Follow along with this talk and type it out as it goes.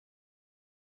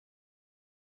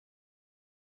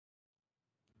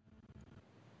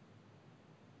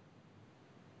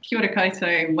Kia ora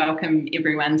koutou. Welcome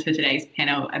everyone to today's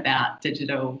panel about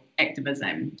digital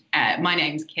activism. My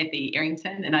name's Kathy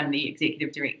Errington and I'm the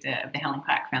Executive Director of the Helen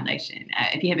Clark Foundation.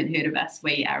 If you haven't heard of us,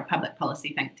 we are a public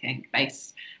policy think tank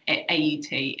based at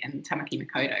AUT in Tamatha.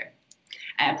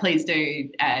 Please do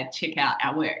check out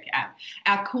our work.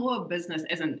 Our core business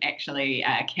isn't actually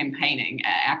campaigning.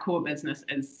 Our core business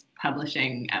is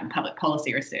publishing public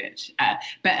policy research.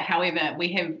 But however,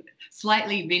 we have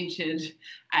slightly ventured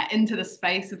into the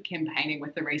space of campaigning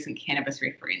with the recent cannabis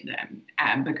referendum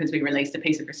because we released a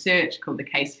piece of research called The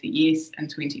Case for Yes in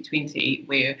 2020,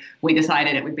 where we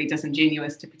decided it would be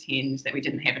disingenuous to pretend that we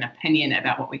didn't have an opinion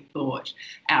about what we thought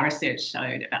our research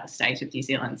showed about the state of New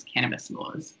Zealand's cannabis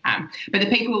laws. But the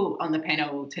people on the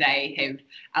panel today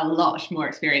have a lot more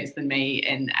experience than me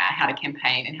in how to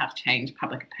campaign and how to change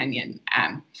public opinion.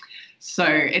 So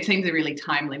it seems a really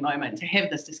timely moment to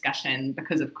have this discussion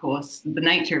because, of course, the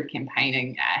nature of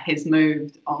campaigning has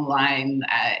moved online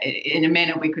in a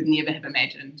manner we could never have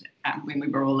imagined when we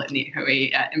were all at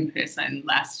NetHui in person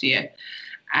last year,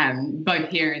 both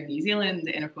here in New Zealand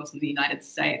and, of course, in the United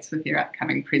States with their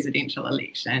upcoming presidential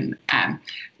election.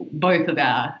 Both of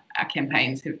our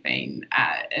campaigns have been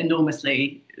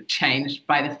enormously changed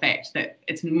by the fact that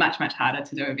it's much, much harder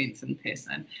to do events in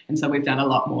person. And so we've done a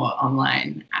lot more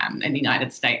online. In the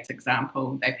United States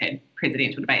example, they've had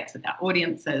presidential debates without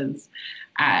audiences.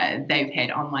 They've had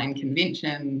online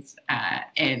conventions,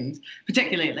 and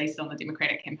particularly, at least on the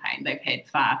Democratic campaign, they've had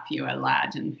far fewer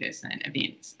large in-person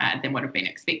events than would have been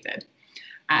expected.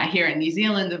 Here in New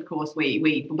Zealand, of course,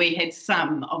 we had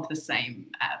some of the same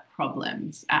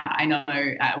problems. I know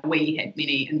we had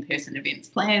many in-person events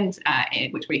planned,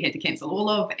 which we had to cancel all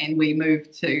of, and we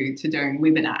moved to doing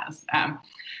webinars.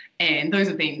 And those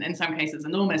have been, in some cases,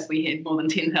 enormous. We had more than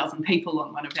 10,000 people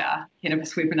on one of our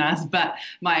cannabis webinars. But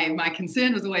my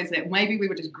concern was always that maybe we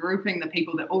were just grouping the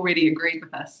people that already agreed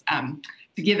with us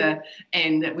together,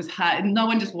 and it was hard. No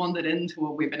one just wandered into a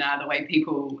webinar the way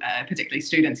people, particularly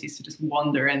students, used to just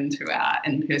wander into our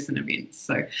in-person events.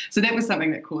 So that was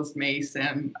something that caused me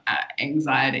some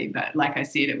anxiety. But like I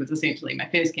said, it was essentially my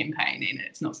first campaign, and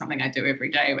it's not something I do every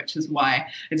day, which is why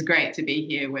it's great to be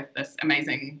here with this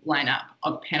amazing lineup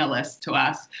of panelists to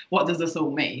ask, what does this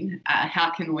all mean?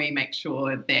 How can we make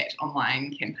sure that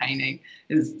online campaigning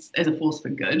is a force for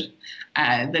good,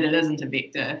 that it isn't a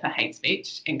vector for hate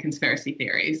speech and conspiracy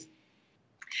theories,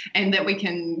 and that we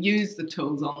can use the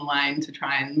tools online to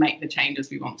try and make the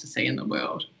changes we want to see in the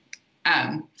world.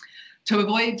 To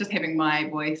avoid just having my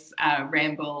voice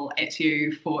ramble at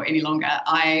you for any longer,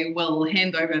 I will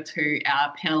hand over to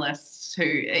our panellists to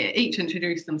each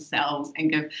introduce themselves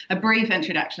and give a brief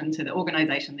introduction to the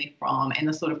organisation they're from and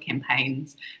the sort of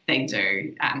campaigns they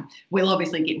do. We'll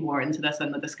obviously get more into this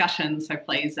in the discussion, so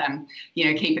please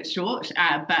keep it short.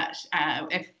 But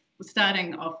if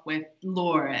starting off with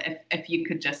Laura, if you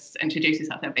could just introduce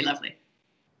yourself, that'd be lovely.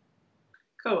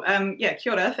 Cool.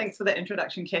 Kia ora. Thanks for that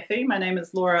introduction, Kathy. My name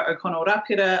is Laura O'Connell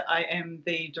Rapira. I am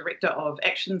the director of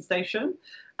ActionStation.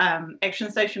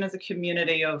 ActionStation is a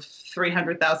community of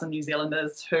 300,000 New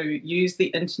Zealanders who use the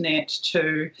internet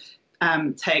to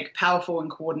take powerful and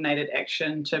coordinated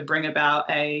action to bring about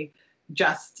a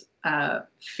just,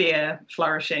 fair,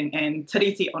 flourishing and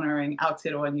tiriti honouring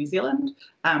Aotearoa New Zealand.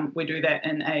 We do that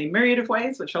in a myriad of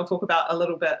ways, which I'll talk about a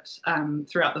little bit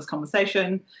throughout this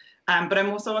conversation. But I'm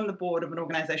also on the board of an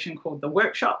organisation called The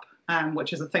Workshop,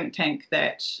 which is a think tank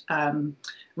that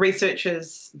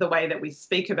researches the way that we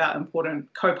speak about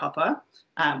important kaupapa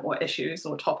or issues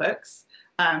or topics,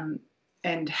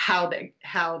 and how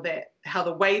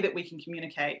the way that we can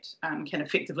communicate can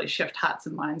effectively shift hearts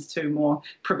and minds to more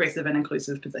progressive and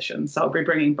inclusive positions. So I'll be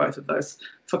bringing both of those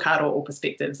whakaaro or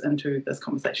perspectives into this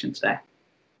conversation today.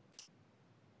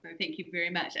 Thank you very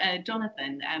much.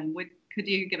 Jonathan, could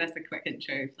you give us a quick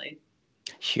intro, please?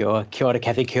 Sure. Kia ora,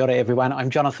 Kathy. Kia ora, everyone. I'm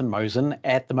Jonathan Mosen.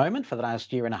 At the moment, for the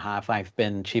last year and a half, I've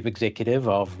been Chief Executive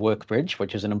of Workbridge,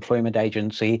 which is an employment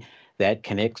agency that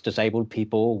connects disabled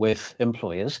people with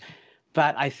employers.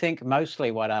 But I think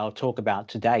mostly what I'll talk about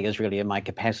today is really in my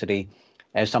capacity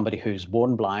as somebody who's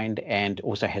born blind and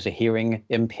also has a hearing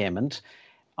impairment.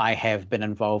 I have been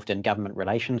involved in government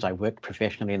relations. I worked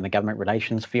professionally in the government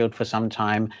relations field for some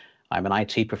time. I'm an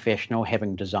IT professional,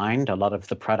 having designed a lot of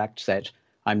the products that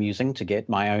I'm using to get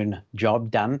my own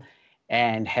job done,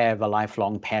 and have a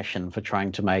lifelong passion for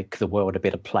trying to make the world a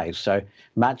better place. So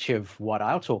much of what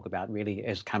I'll talk about really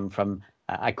has come from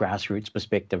a grassroots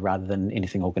perspective rather than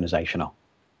anything organisational.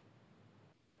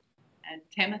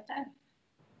 Tamatha?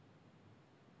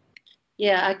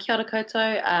 Yeah, kia ora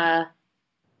koutou.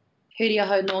 Huri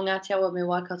ahau no ngā te awa me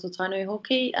Waikato Tainui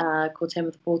hoki, ko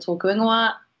Tamatha tōku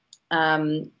ingoa.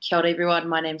 Kia ora everyone,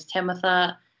 my name's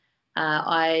Tamatha.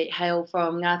 I hail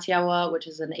from Aotearoa, which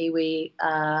is an iwi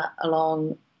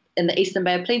along in the Eastern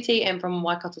Bay of Plenty, and from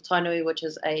Waikato Tainui, which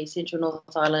is a central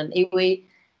North Island iwi.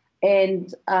 And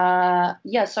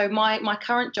so my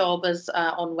current job is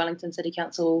on Wellington City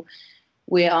Council,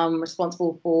 where I'm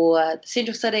responsible for the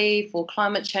central city, for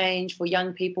climate change, for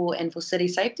young people, and for city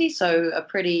safety. So a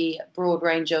pretty broad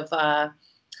range of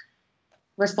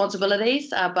responsibilities.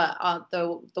 But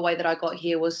the way that I got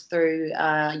here was through,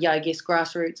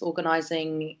 grassroots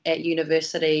organising at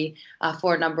university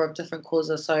for a number of different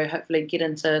causes. So hopefully get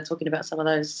into talking about some of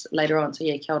those later on. So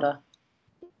yeah, kia ora.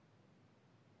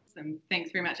 Awesome.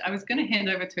 Thanks very much. I was going to hand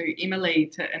over to Emilie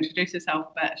to introduce herself,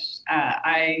 but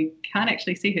I can't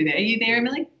actually see her there. Are you there,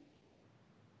 Emilie?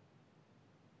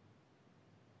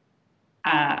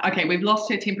 Okay, we've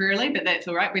lost her temporarily, but that's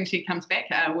all right. When she comes back,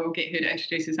 we'll get her to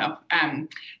introduce herself.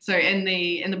 So in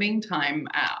the meantime,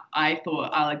 I thought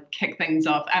I'll kick things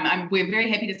off. We're very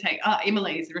happy to take. Oh,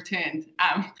 Emilie's returned.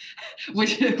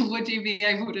 Would you be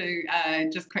able to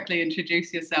just quickly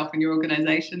introduce yourself and your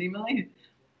organisation, Emilie?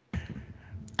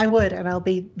 I would, and I'll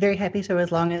be very happy to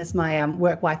as long as my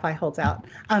work Wi-Fi holds out.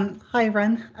 Hi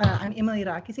everyone, I'm Emilie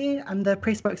Rākete. I'm the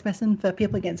press spokesperson for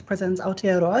People Against Prisons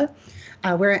Aotearoa.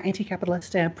 We're an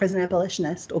anti-capitalist and prison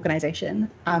abolitionist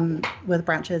organisation with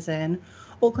branches in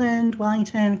Auckland,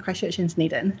 Wellington, Christchurch and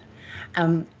Dunedin.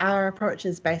 Our approach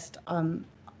is based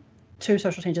to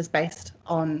social changes based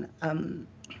on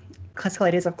classical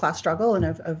ideas of class struggle and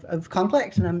of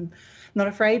conflict, and I'm not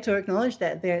afraid to acknowledge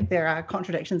that there are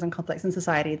contradictions and conflicts in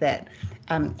society that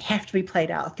have to be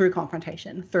played out through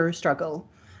confrontation, through struggle.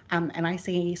 And I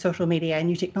see social media and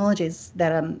new technologies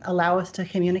that allow us to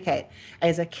communicate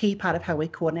as a key part of how we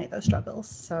coordinate those struggles.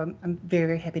 So I'm very,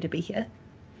 very happy to be here.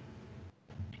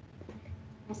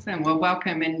 Awesome. Well,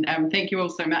 welcome, and thank you all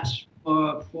so much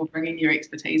for bringing your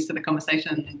expertise to the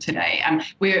conversation today.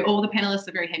 All the panellists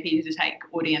are very happy to take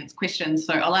audience questions,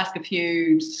 so I'll ask a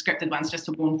few scripted ones just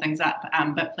to warm things up,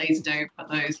 but please do put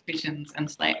those questions in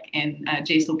Slack, and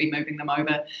Jess will be moving them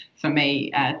over for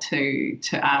me to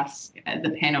ask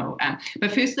the panel.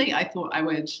 But firstly, I thought I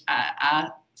would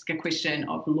ask a question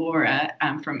of Laura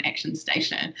from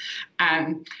ActionStation.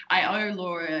 I owe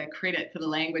Laura credit for the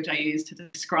language I used to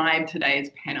describe today's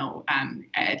panel,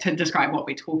 to describe what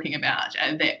we're talking about.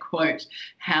 That quote,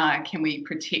 how can we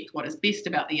protect what is best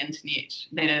about the internet,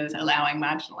 that is allowing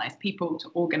marginalised people to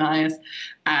organise?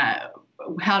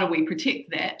 How do we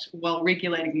protect that while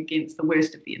regulating against the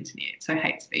worst of the internet, so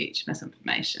hate speech,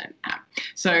 misinformation?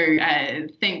 So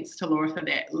thanks to Laura for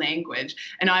that language.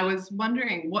 And I was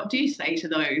wondering, what do you say to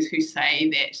those who say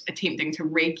that attempting to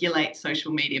regulate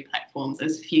social media platforms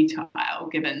is futile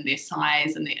given their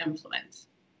size and their influence?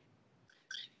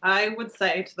 I would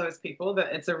say to those people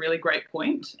that it's a really great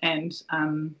point, and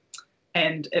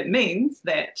it means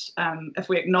that if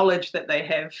we acknowledge that they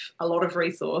have a lot of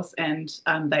resource and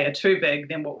they are too big,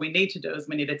 then what we need to do is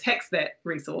we need to tax that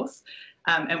resource,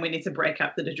 and we need to break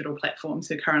up the digital platforms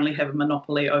who currently have a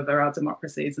monopoly over our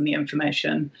democracies and the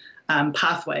information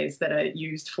pathways that are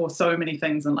used for so many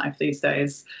things in life these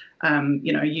days.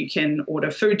 You can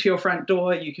order food to your front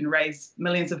door, you can raise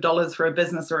millions of dollars for a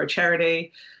business or a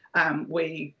charity.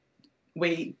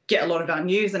 We get a lot of our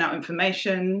news and our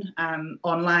information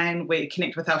online. We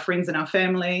connect with our friends and our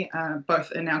family,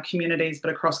 both in our communities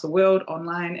but across the world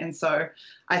online. And so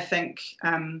I think,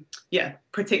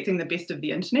 protecting the best of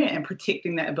the internet and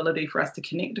protecting that ability for us to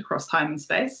connect across time and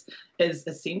space is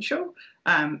essential.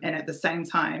 And at the same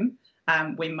time,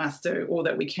 we must do all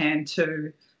that we can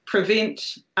to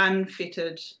prevent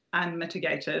unfettered,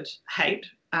 unmitigated hate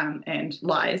and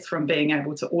lies from being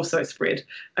able to also spread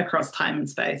across time and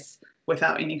space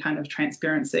without any kind of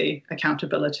transparency,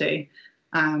 accountability,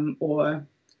 or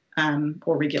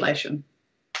regulation.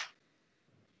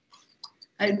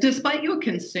 Despite your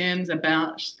concerns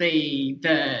about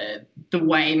the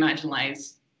way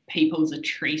marginalised peoples are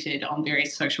treated on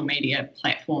various social media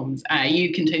platforms,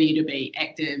 you continue to be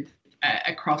active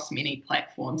across many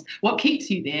platforms. What keeps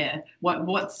you there?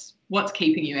 What's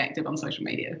keeping you active on social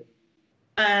media?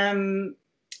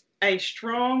 A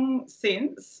strong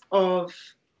sense of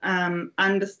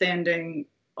understanding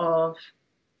of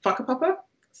whakapapa.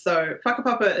 So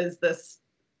whakapapa is this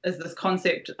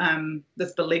concept,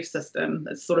 this belief system.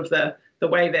 It's sort of the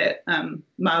way that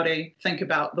Māori think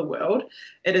about the world.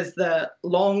 It is the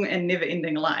long and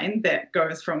never-ending line that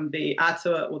goes from the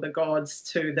atua or the gods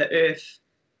to the earth,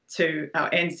 to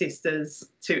our ancestors,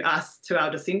 to us, to our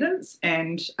descendants.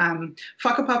 And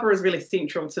whakapapa is really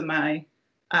central to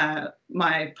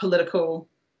my political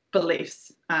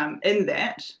beliefs, in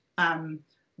that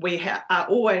we are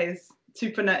always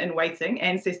tupuna in waiting,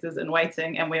 ancestors in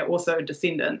waiting, and we're also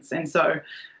descendants. And so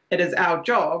it is our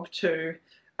job to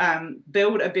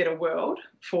build a better world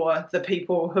for the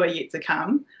people who are yet to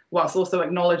come, whilst also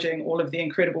acknowledging all of the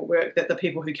incredible work that the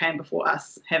people who came before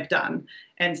us have done.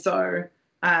 And so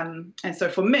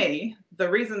for me, the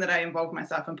reason that I involve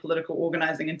myself in political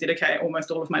organising and dedicate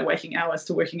almost all of my waking hours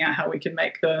to working out how we can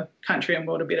make the country and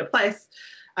world a better place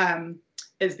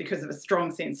is because of a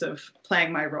strong sense of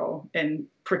playing my role in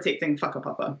protecting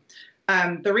whakapapa.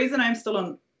 The reason I'm still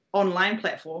on online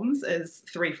platforms is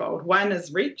threefold. One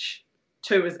is reach,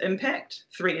 two is impact,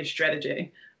 three is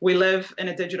strategy. We live in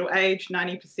a digital age.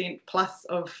 90% plus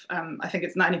of, I think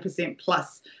it's 90%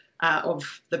 plus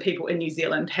of the people in New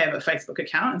Zealand have a Facebook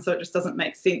account. And so it just doesn't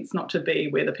make sense not to be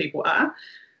where the people are.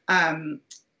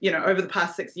 Over the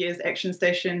past 6 years,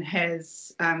 ActionStation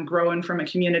has grown from a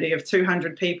community of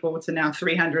 200 people to now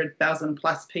 300,000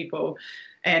 plus people.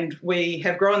 And we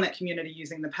have grown that community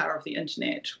using the power of the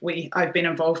internet. I've been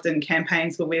involved in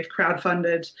campaigns where we've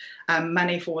crowdfunded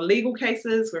money for legal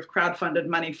cases, we've crowdfunded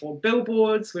money for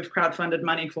billboards, we've crowdfunded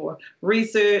money for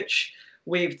research,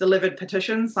 we've delivered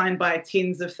petitions signed by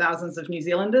tens of thousands of New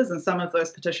Zealanders, and some of those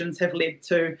petitions have led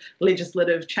to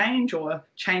legislative change or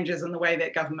changes in the way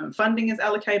that government funding is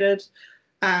allocated.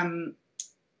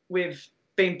 We've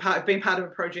been part of a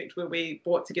project where we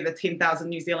brought together 10,000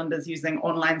 New Zealanders using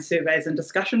online surveys and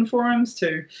discussion forums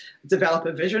to develop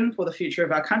a vision for the future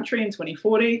of our country in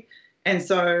 2040. And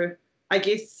so I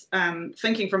guess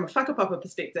thinking from a whakapapa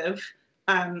perspective,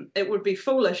 it would be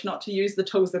foolish not to use the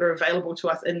tools that are available to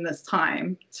us in this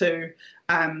time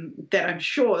that I'm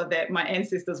sure that my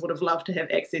ancestors would have loved to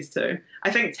have access to.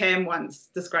 I think Tam once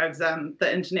describes the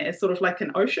internet as sort of like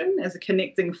an ocean, as a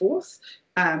connecting force.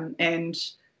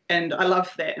 And I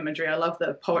love that imagery. I love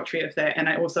the poetry of that. And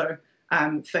I also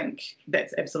think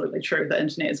that's absolutely true. The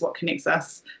internet is what connects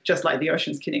us, just like the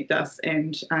oceans connect us.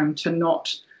 And to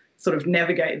not sort of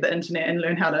navigate the internet and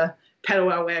learn how to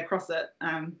paddle our way across it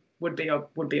would be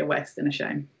a waste and a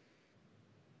shame.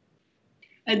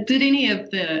 Did any of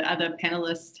the other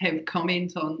panellists have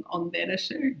comment on that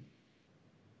issue?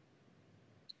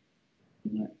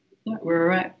 No, we're all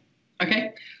right.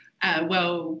 Okay.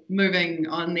 Well, moving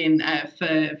on then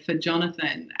for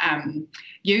Jonathan,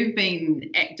 you've been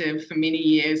active for many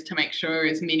years to make sure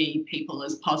as many people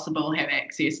as possible have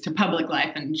access to public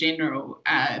life in general,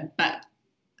 but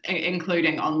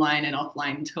including online and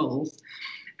offline tools.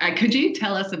 Could you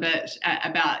tell us a bit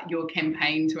about your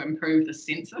campaign to improve the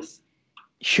census?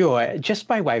 Sure. Just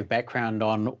by way of background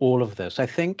on all of this, I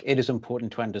think it is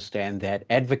important to understand that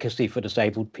advocacy for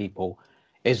disabled people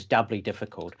is doubly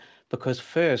difficult because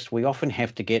first we often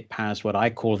have to get past what I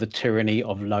call the tyranny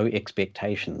of low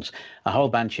expectations, a whole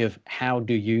bunch of how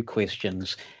do you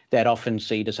questions that often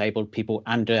see disabled people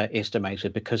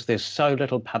underestimated because there's so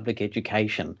little public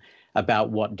education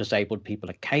about what disabled people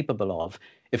are capable of.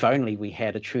 If only we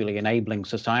had a truly enabling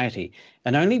society.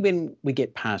 And only when we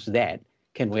get past that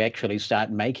can we actually start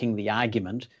making the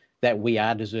argument that we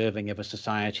are deserving of a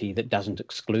society that doesn't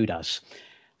exclude us.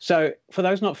 So for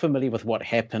those not familiar with what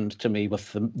happened to me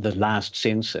with the last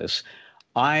census,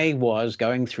 I was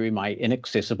going through my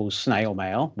inaccessible snail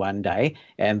mail one day,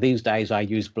 and these days I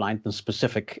use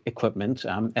blindness-specific equipment,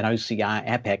 an OCR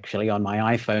app actually on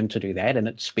my iPhone to do that, and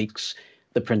it speaks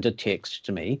the printed text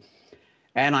to me.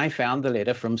 And I found the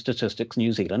letter from Statistics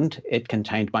New Zealand. It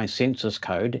contained my census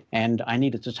code, and I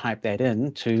needed to type that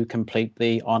in to complete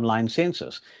the online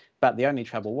census. But the only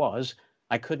trouble was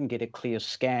I couldn't get a clear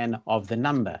scan of the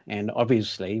number. And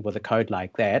obviously, with a code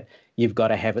like that, you've got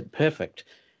to have it perfect.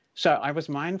 So I was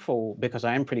mindful, because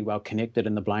I am pretty well connected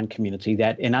in the blind community,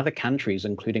 that in other countries,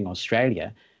 including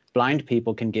Australia, blind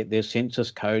people can get their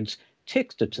census codes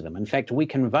texted to them. In fact, we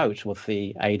can vote with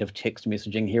the aid of text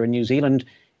messaging here in New Zealand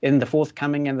in the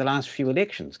forthcoming and the last few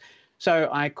elections. So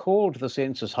I called the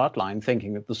census hotline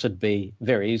thinking that this would be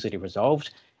very easily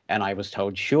resolved. And I was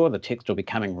told, sure, the text will be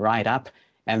coming right up.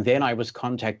 And then I was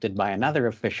contacted by another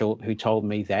official who told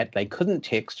me that they couldn't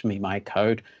text me my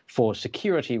code for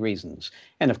security reasons.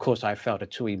 And of course, I felt a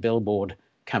TUI billboard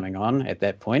coming on at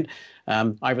that point.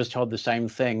 I was told the same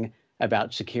thing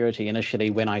about security initially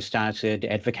when I started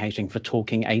advocating for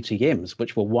talking ATMs,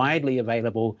 which were widely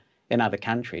available in other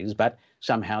countries, but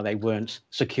somehow they weren't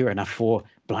secure enough for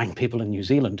blind people in New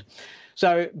Zealand.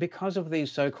 So because of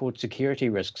these so-called security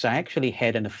risks, I actually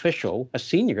had an official, a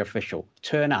senior official,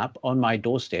 turn up on my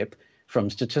doorstep from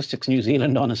Statistics New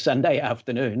Zealand on a Sunday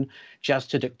afternoon just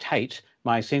to dictate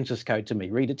my census code to me,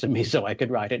 read it to me so I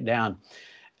could write it down.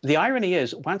 The irony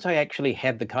is, once I actually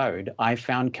had the code, I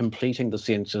found completing the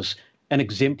census an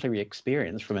exemplary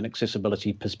experience from an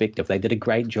accessibility perspective. They did a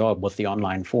great job with the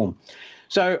online form.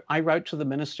 So I wrote to the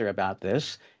minister about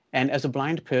this, and as a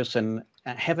blind person,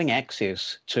 having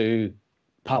access to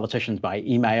politicians by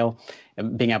email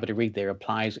and being able to read their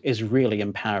replies is really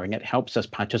empowering. It helps us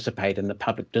participate in the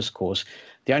public discourse.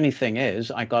 The only thing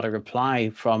is, I got a reply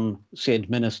from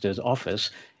said minister's office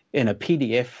in a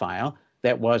PDF file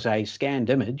that was a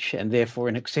scanned image and therefore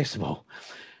inaccessible.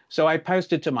 So I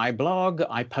posted to my blog,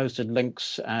 I posted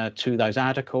links to those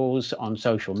articles on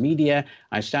social media.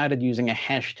 I started using a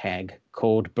hashtag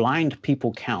called Blind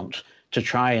People Count to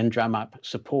try and drum up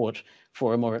support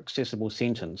for a more accessible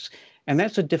sentence. And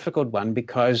that's a difficult one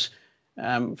because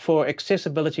for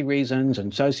accessibility reasons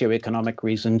and socioeconomic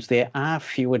reasons, there are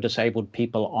fewer disabled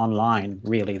people online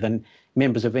really than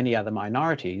members of any other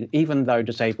minority, even though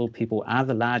disabled people are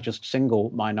the largest single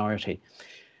minority.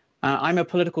 I'm a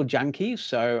political junkie,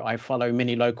 so I follow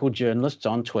many local journalists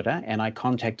on Twitter, and I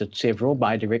contacted several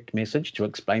by direct message to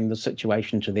explain the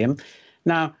situation to them.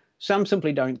 Now, some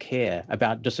simply don't care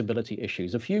about disability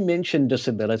issues. If you mention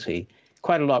disability,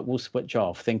 quite a lot will switch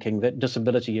off, thinking that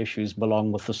disability issues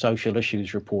belong with the social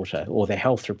issues reporter or the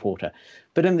health reporter.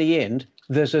 But in the end,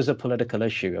 this is a political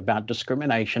issue about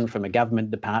discrimination from a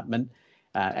government department,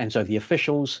 and so the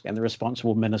officials and the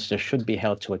responsible minister should be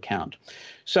held to account.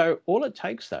 So all it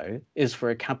takes, though, is for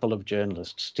a couple of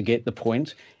journalists to get the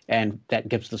point, and that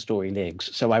gives the story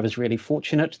legs. So I was really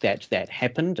fortunate that that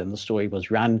happened and the story was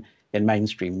run in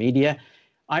mainstream media.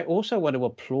 I also want to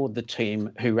applaud the team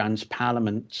who run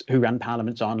Parliament's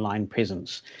online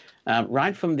presence.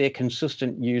 Right from their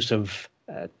consistent use of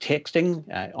texting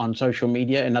on social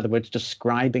media, in other words,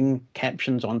 describing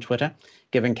captions on Twitter,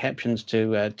 giving captions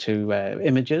to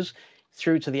images,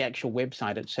 through to the actual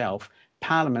website itself,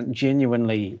 Parliament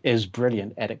genuinely is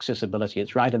brilliant at accessibility.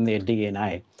 It's right in their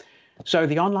DNA. So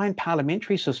the online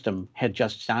parliamentary system had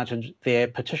just started their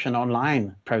petition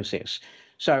online process.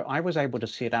 So I was able to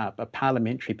set up a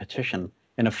parliamentary petition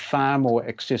in a far more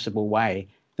accessible way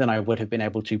than I would have been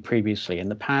able to previously. In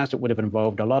the past, it would have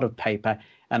involved a lot of paper,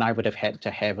 and I would have had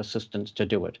to have assistants to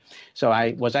do it. So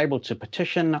I was able to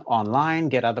petition online,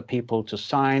 get other people to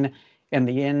sign. In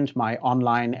the end, my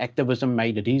online activism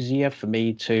made it easier for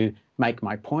me to make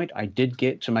my point. I did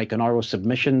get to make an oral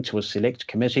submission to a select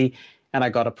committee, and I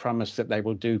got a promise that they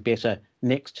will do better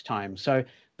next time. So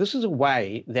this is a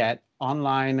way that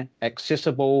online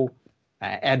accessible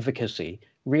advocacy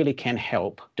really can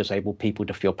help disabled people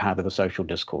to feel part of the social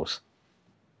discourse.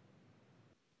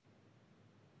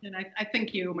 And I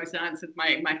think you almost answered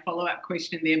my follow-up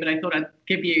question there, but I thought I'd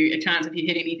give you a chance if you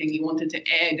had anything you wanted to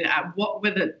add. What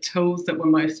were the tools that were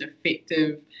most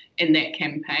effective in that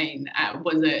campaign?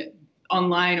 Was it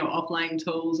online or offline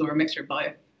tools or a mixture of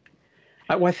both?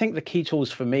 Well, I think the key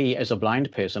tools for me as a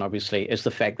blind person, obviously, is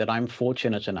the fact that I'm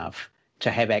fortunate enough to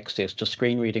have access to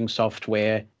screen reading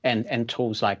software and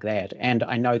tools like that. And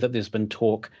I know that there's been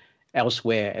talk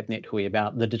elsewhere at NetHui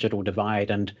about the digital divide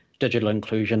and digital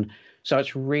inclusion. So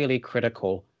it's really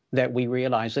critical that we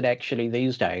realize that actually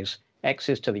these days,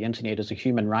 access to the internet is a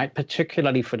human right,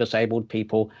 particularly for disabled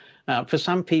people. For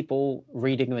some people,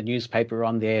 reading the newspaper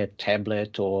on their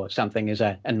tablet or something is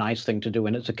a nice thing to do,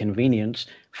 and it's a convenience.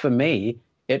 For me,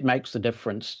 it makes the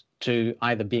difference to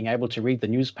either being able to read the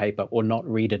newspaper or not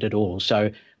read it at all.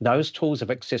 So those tools of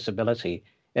accessibility,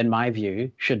 in my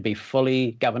view, should be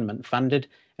fully government funded,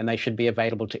 and they should be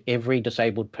available to every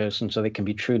disabled person so they can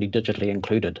be truly digitally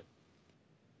included.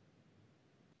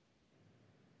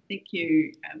 Thank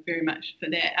you very much for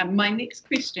that. My next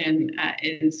question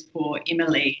is for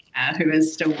Emilie, who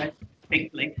is still with us,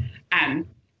 thankfully.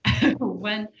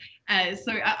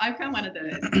 So I found one of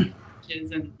the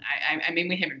challenges, and I mean,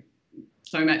 we haven't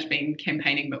so much been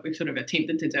campaigning, but we've sort of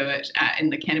attempted to do it in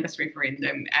the cannabis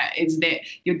referendum, is that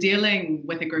you're dealing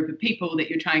with a group of people that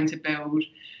you're trying to build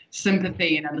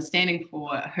sympathy and understanding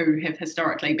for, who have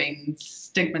historically been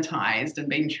stigmatized and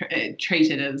been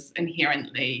treated as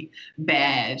inherently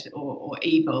bad or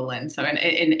evil. And so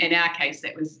in our case,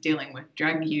 that was dealing with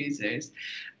drug users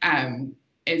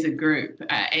as a group,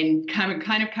 and kind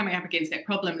of coming up against that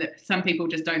problem that some people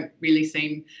just don't really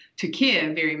seem to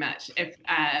care very much if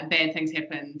bad things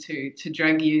happen to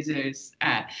drug users.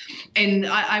 And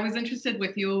I was interested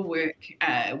with your work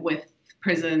with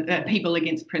People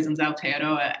Against Prisons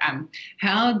Aotearoa.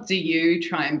 How do you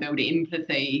try and build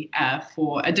empathy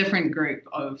for a different group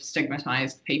of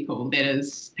stigmatised people, that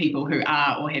is, people who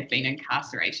are or have been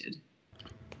incarcerated?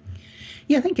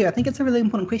 Yeah, thank you. I think it's a really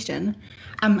important question.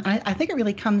 I think it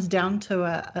really comes down to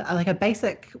a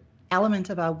basic element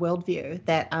of our worldview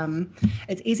that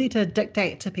it's easy to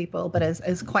dictate to people, but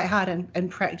is quite hard in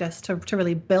practice to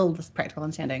really build this practical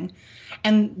understanding.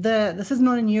 And this is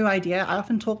not a new idea. I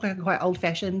often talk like a quite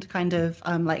old-fashioned kind of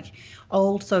like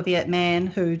old Soviet man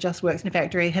who just works in a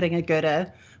factory hitting a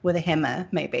girder with a hammer,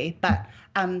 maybe. But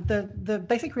the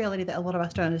basic reality that a lot of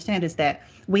us don't understand is that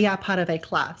we are part of a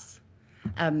class.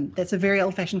 That's a very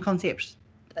old-fashioned concept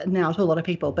now to a lot of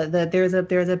people, but there is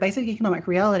a basic economic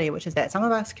reality, which is that some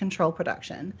of us control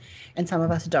production and some of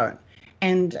us don't.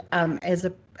 And as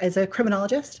a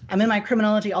criminologist, I'm in my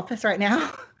criminology office right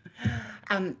now,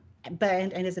 and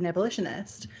as an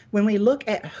abolitionist, when we look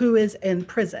at who is in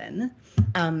prison,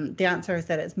 the answer is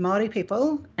that it's Māori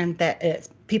people and that it's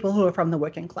people who are from the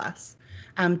working class.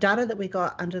 Data that we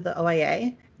got under the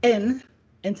OAA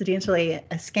incidentally,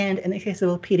 a scanned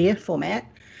inaccessible PDF format,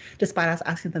 despite us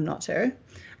asking them not to.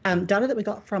 Data that we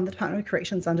got from the Department of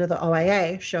Corrections under the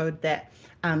OAA showed that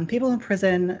people in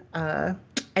prison,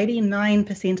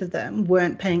 89% of them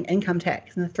weren't paying income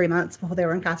tax in the 3 months before they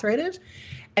were incarcerated.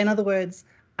 In other words,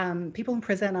 people in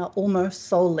prison are almost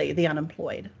solely the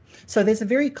unemployed. So there's a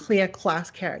very clear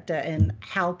class character in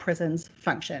how prisons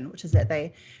function, which is that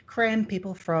they cram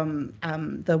people from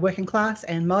the working class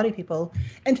and Māori people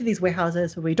into these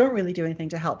warehouses where we don't really do anything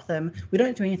to help them. We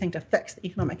don't do anything to fix the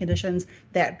economic conditions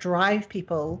that drive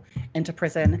people into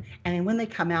prison. And then when they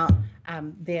come out,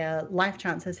 their life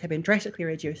chances have been drastically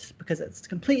reduced because it's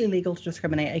completely legal to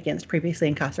discriminate against previously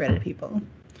incarcerated people.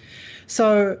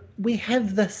 So we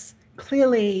have this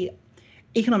clearly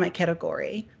economic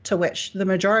category to which the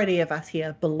majority of us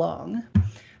here belong,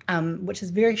 which is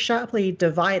very sharply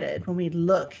divided when we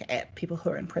look at people who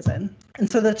are in prison. And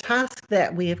so the task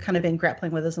that we have kind of been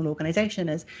grappling with as an organisation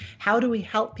is how do we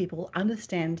help people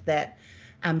understand that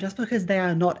just because they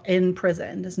are not in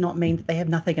prison does not mean that they have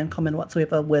nothing in common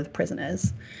whatsoever with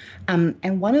prisoners.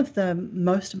 And one of the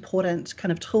most important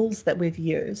kind of tools that we've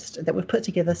used, that we've put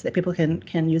together so that people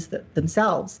can use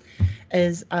themselves,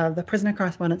 is the Prisoner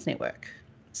Correspondence Network.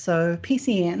 So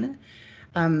PCN,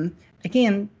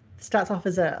 again, starts off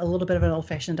as a little bit of an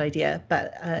old-fashioned idea,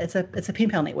 but it's a pen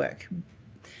pal network.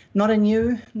 Not a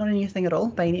new thing at all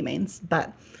by any means,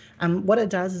 but what it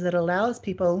does is it allows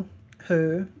people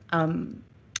who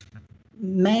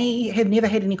may have never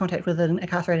had any contact with an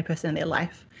incarcerated person in their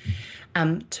life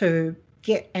to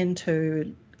get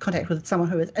into contact with someone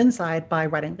who is inside by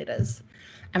writing letters.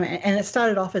 And it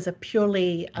started off as a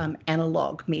purely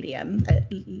analog medium.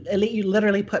 It let you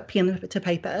literally put pen to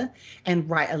paper and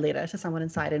write a letter to someone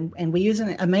inside. And we use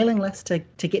a mailing list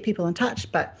to get people in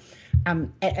touch, but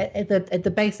at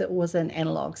the base, it was an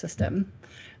analog system.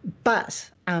 But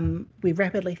we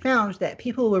rapidly found that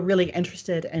people were really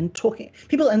interested in talking.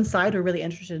 People inside were really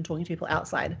interested in talking to people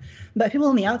outside. But people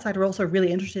on the outside were also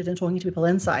really interested in talking to people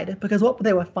inside, because what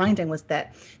they were finding was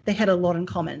that they had a lot in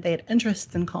common. They had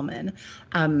interests in common.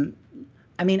 I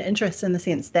mean, interests in the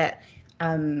sense that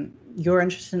you're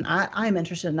interested in art, I'm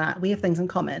interested in art, we have things in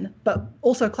common, but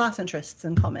also class interests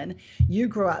in common. You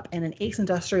grew up in an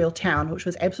ex-industrial town which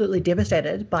was absolutely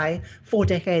devastated by 4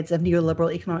 decades of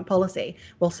neoliberal economic policy.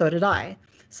 Well, so did I.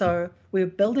 So we're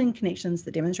building connections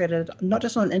that demonstrated not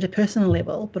just on an interpersonal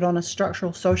level, but on a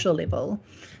structural social level,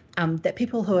 that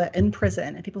people who are in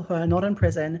prison and people who are not in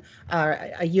prison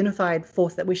are a unified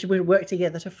force that we should work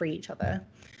together to free each other.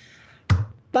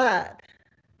 But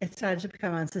it started to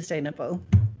become unsustainable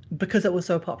because it was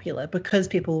so popular, because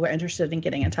people were interested in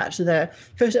getting in touch.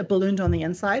 First it ballooned on the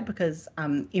inside because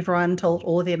everyone told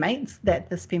all of their mates that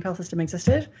this pen pal system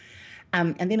existed.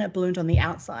 And then it ballooned on the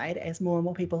outside as more and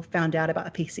more people found out about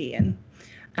the PCN,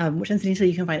 which incidentally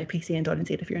you can find at pcn.nz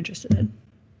if you're interested in.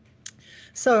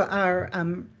 So our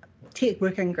tech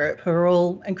working group, who are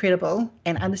all incredible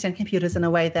and understand computers in a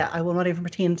way that I will not even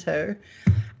pretend to,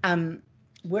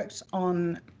 worked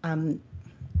on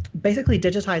basically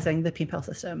digitizing the pen pal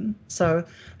system. So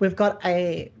we've got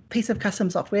a piece of custom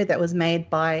software that was made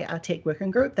by our tech working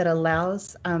group that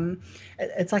allows,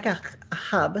 it's like a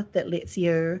hub that lets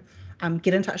you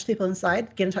get in touch with people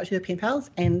inside, get in touch with your pen pals,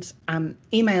 and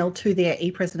email to their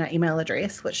e-prisoner email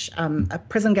address, which a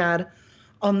prison guard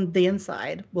on the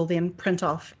inside will then print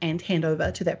off and hand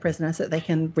over to that prisoner so that they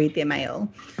can read their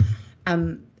mail.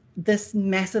 This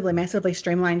massively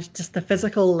streamlined just the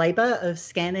physical labor of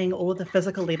scanning all the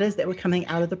physical letters that were coming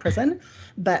out of the prison,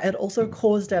 but it also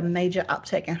caused a major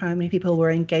uptick in how many people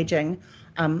were engaging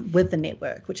with the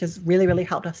network, which has really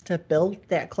helped us to build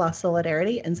that class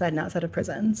solidarity inside and outside of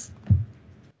prisons.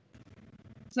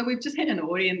 So we've just had an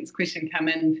audience question come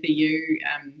in for you,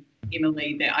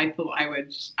 Emilie, that I thought I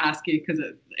would ask you because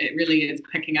it really is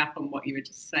picking up on what you were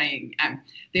just saying.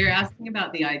 They're asking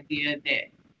about the idea that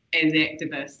as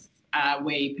activists, are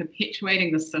we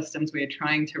perpetuating the systems we're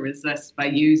trying to resist by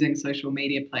using social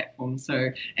media platforms? So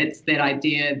it's that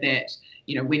idea that,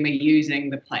 you know, when we're using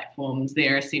the platforms,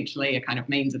 they're essentially a kind of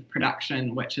means of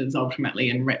production, which is ultimately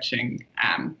enriching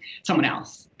someone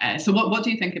else. So what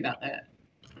do you think about that?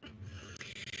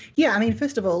 Yeah, I mean,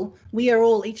 first of all, we are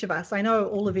all, each of us, I know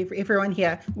all of everyone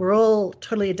here, we're all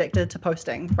totally addicted to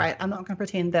posting, right? I'm not going to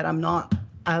pretend that I'm not.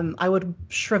 I would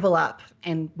shrivel up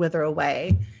and wither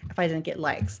away if I didn't get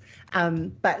likes.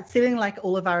 But setting like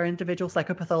all of our individual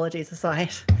psychopathologies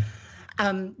aside,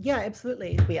 yeah,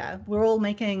 absolutely we are. We're all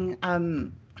making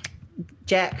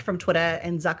Jack from Twitter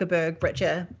and Zuckerberg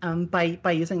richer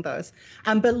by using those.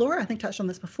 But Laura, I think, touched on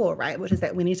this before, right? Which is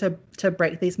that we need to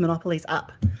break these monopolies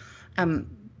up.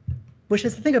 Which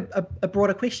is, I think, a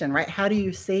broader question, right? How do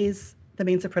you seize the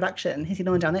means of production? Has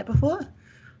anyone done that before?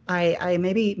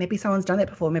 Maybe someone's done that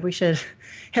before. Maybe we should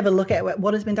have a look at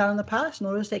what has been done in the past in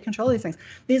order to take control of these things.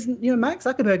 There's, you know, Mark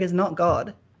Zuckerberg is not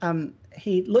God.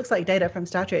 He looks like Data from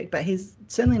Star Trek, but he's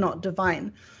certainly not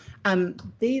divine.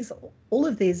 All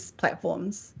of these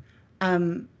platforms,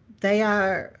 they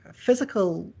are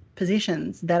physical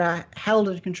possessions that are held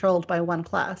and controlled by one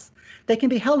class. They can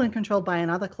be held and controlled by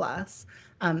another class.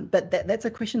 But that's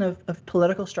a question of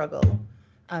political struggle.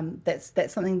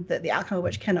 That's something that the outcome of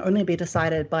which can only be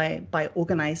decided by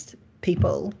organised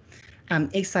people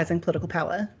exercising political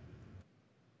power.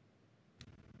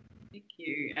 Thank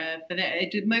you for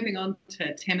that. Moving on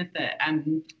to Tamatha,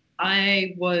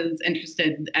 I was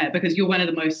interested because you're one of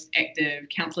the most active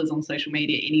councillors on social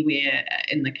media anywhere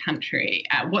in the country.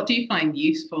 What do you find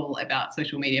useful about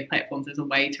social media platforms as a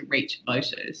way to reach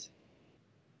voters?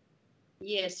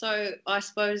 Yeah, so I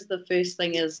suppose the first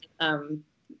thing is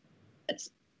it's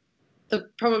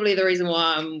probably the reason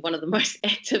why I'm one of the most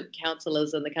active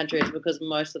councillors in the country is because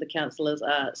most of the councillors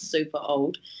are super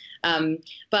old.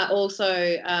 But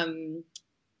also,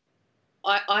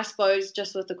 I suppose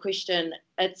just with the question,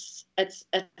 it's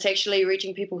actually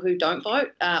reaching people who don't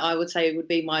vote. I would say it would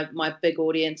be my big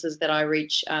audiences that I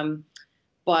reach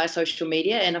via social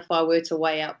media. And if I were to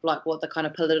weigh up like what the kind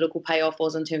of political payoff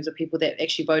was in terms of people that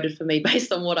actually voted for me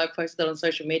based on what I posted on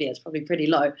social media, it's probably pretty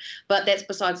low. But that's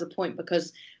besides the point,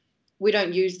 because we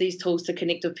don't use these tools to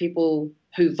connect with people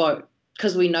who vote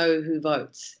because we know who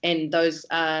votes. And those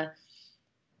are,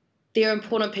 they're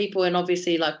important people, and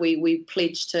obviously like we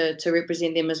pledge to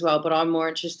represent them as well. But I'm more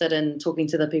interested in talking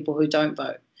to the people who don't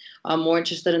vote. I'm more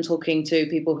interested in talking to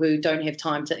people who don't have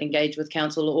time to engage with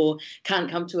council or can't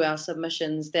come to our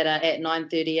submissions that are at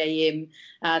 9:30 a.m.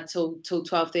 till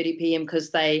 12:30 p.m.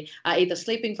 because they are either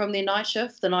sleeping from their night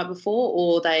shift the night before,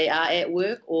 or they are at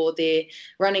work, or they're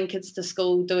running kids to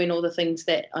school, doing all the things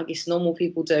that I guess normal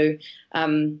people do.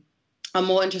 I'm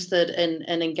more interested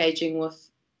in engaging with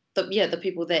the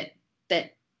people that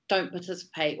don't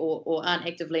participate or aren't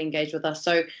actively engaged with us.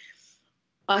 So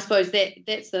I suppose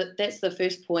that's the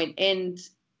first point. And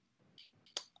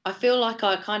I feel like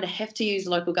I kind of have to use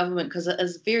local government because it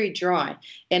is very dry,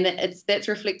 and that's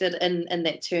reflected in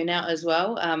that turnout as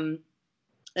well,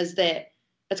 is that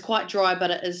it's quite dry,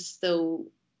 but it is still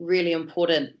really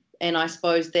important. And I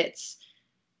suppose that's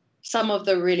some of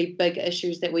the really big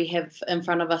issues that we have in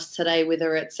front of us today,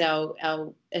 whether it's our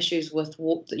issues with,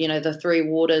 the three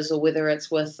waters, or whether it's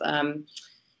with,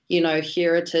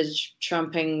 heritage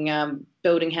trumping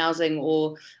building housing,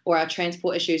 or our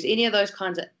transport issues, any of those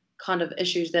kind of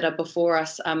issues that are before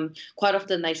us. Quite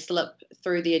often they slip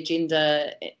through the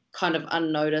agenda kind of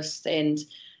unnoticed. And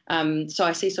so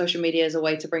I see social media as a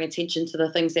way to bring attention to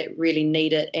the things that really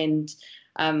need it. And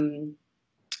I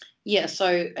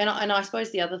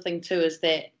suppose the other thing too is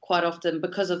that quite often,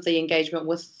 because of the engagement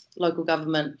with local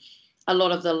government, a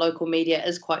lot of the local media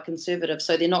is quite conservative.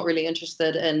 So they're not really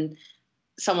interested in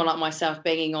someone like myself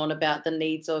banging on about the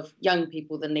needs of young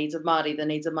people, the needs of Māori, the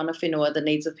needs of mana whenua, the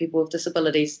needs of people with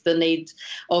disabilities, the needs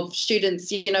of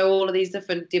students, all of these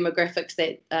different demographics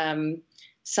that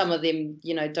some of them,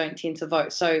 don't tend to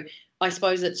vote. So I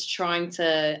suppose it's trying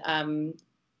to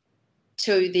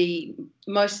the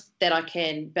most that I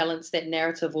can balance that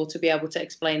narrative, or to be able to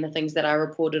explain the things that are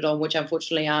reported on, which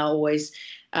unfortunately are always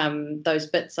those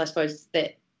bits, I suppose,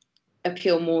 that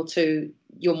appeal more to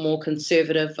your more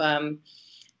conservative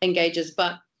engagers.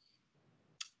 But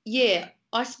yeah,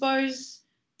 I suppose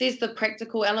there's the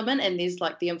practical element, and there's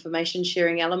like the information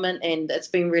sharing element, and it's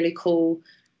been really cool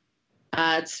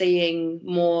seeing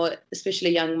more, especially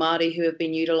young Māori, who have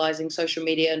been utilising social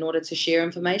media in order to share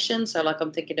information. So like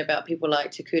I'm thinking about people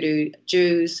like Te Kuru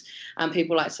Jews,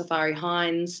 people like Safari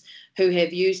Hines, who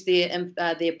have used their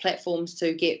platforms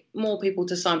to get more people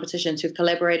to sign petitions, who've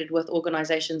collaborated with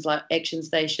organisations like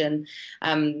ActionStation,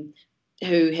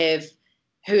 who have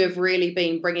who have really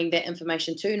been bringing that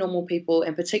information to normal people,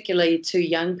 and particularly to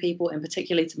young people, and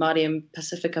particularly to Māori and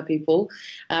Pacifica people.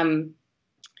 But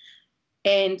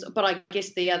I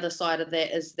guess the other side of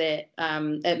that is that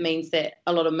it means that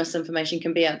a lot of misinformation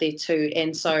can be out there too.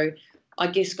 And so I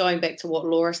guess going back to what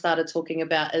Laura started talking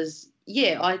about is,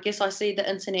 yeah, I guess I see the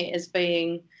internet as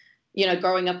being, you know,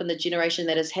 growing up in the generation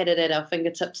that has had it at our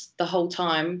fingertips the whole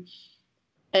time.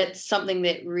 It's something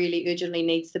that really urgently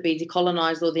needs to be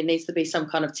decolonised, or there needs to be some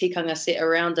kind of tikanga set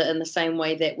around it, in the same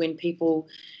way that when people,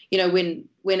 you know,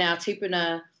 when our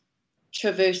tupuna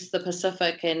traverse the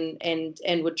Pacific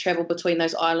and would travel between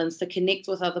those islands to connect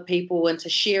with other people and to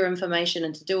share information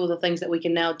and to do all the things that we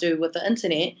can now do with the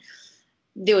internet,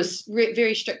 there was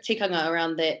very strict tikanga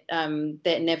around that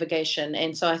that navigation.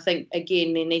 And so I think,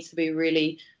 again, there needs to be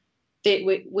really that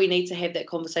we need to have that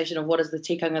conversation of what is the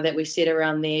tikanga that we set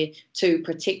around there to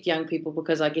protect young people,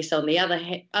 because I guess on the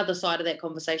other side of that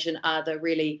conversation are the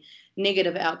really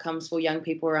negative outcomes for young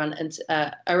people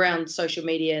around social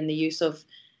media and the use of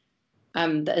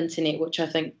the internet, which I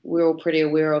think we're all pretty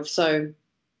aware of. So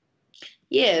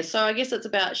yeah, so I guess it's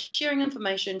about sharing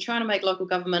information, trying to make local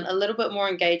government a little bit more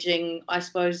engaging. I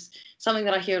suppose something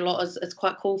that I hear a lot is it's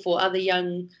quite cool for other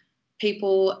young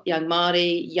people, young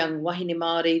Māori, young wahine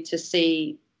Māori, to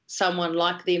see someone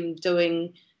like them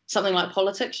doing something like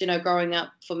politics. You know, growing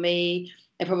up for me,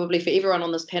 and probably for everyone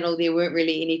on this panel, there weren't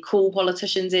really any cool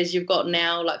politicians as you've got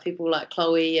now, like people like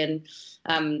Chloe and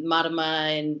Marama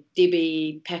and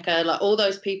Debbie Packer, like all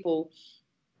those people.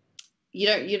 You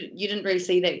didn't really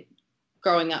see that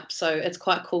growing up, so it's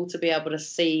quite cool to be able to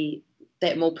see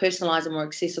that more personalised and more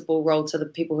accessible role to the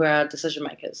people who are decision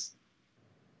makers.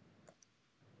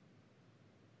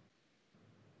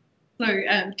 So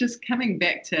just coming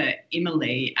back to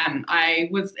Emilie, I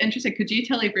was interested, could you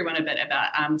tell everyone a bit about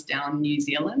Arms Down New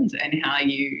Zealand and how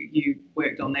you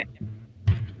worked on that?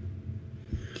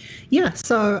 Yeah,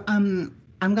 so I'm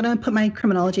going to put my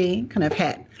criminology kind of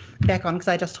hat back on because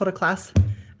I just taught a class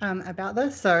about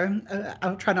this, so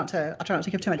I'll try not to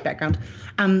give too much background.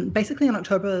 Basically, in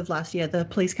October of last year, the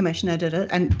police commissioner did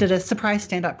a surprise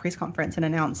stand-up press conference and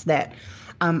announced that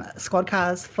squad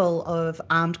cars full of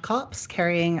armed cops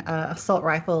carrying assault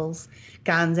rifles,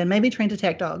 guns, and maybe trained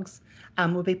attack dogs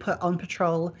will be put on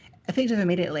patrol effective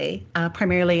immediately,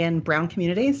 primarily in brown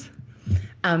communities.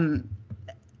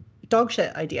 Dog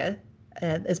shit idea.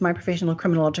 Is my professional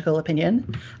criminological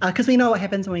opinion, because we know what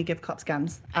happens when we give cops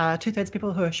guns. 2/3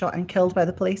 people who are shot and killed by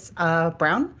the police are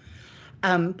brown.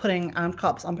 Putting armed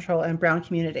cops on patrol in brown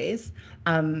communities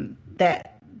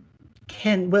that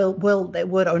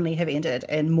would only have ended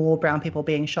in more brown people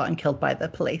being shot and killed by the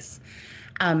police.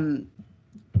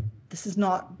 This is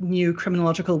not new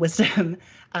criminological wisdom.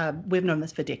 We've known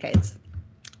this for decades.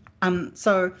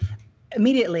 So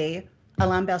immediately,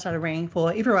 alarm bells started ringing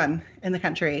for everyone in the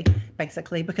country,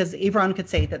 basically, because everyone could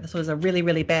see that this was a really,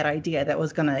 really bad idea that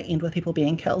was going to end with people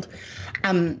being killed.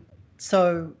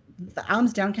 So the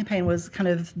Arms Down campaign was kind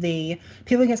of the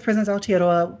People Against Prisons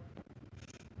Aotearoa.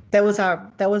 That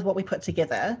was what we put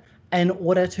together in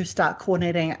order to start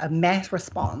coordinating a mass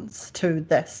response to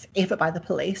this effort by the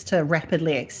police to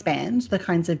rapidly expand the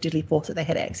kinds of deadly force that they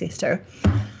had access to.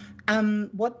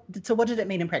 What did it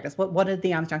mean in practice? What did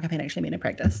the Arms Down campaign actually mean in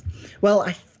practice? Well,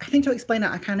 I think to explain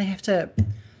it, I kind of have to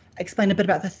explain a bit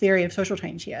about the theory of social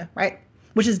change here, right?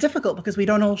 Which is difficult because we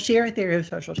don't all share a theory of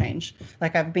social change.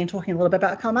 Like I've been talking a little bit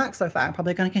about Karl Marx so far. I'm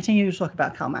probably going to continue to talk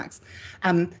about Karl Marx.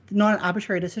 Not an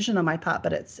arbitrary decision on my part,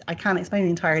 but I can't explain the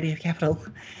entirety of Capital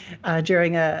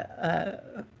during a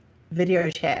video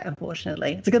chat,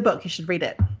 unfortunately. It's a good book. You should read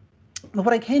it. But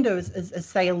what I can do is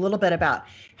say a little bit about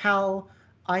how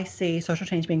I see social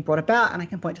change being brought about, and I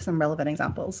can point to some relevant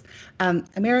examples.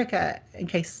 America, in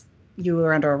case you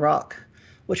were under a rock,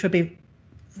 which would be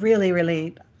really,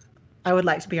 really, I would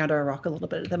like to be under a rock a little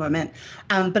bit at the moment.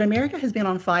 But America has been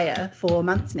on fire for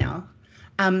months now.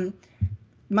 Martin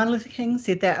Luther King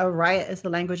said that a riot is the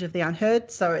language of the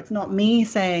unheard. So it's not me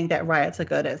saying that riots are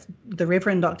good. It's the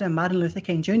Reverend Dr. Martin Luther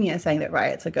King Jr. saying that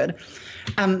riots are good.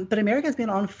 But America has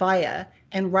been on fire,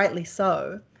 and rightly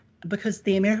so, because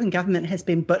the American government has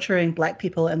been butchering black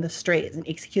people in the streets and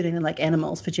executing them like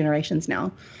animals for generations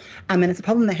now. And it's a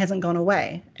problem that hasn't gone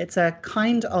away. It's a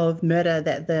kind of murder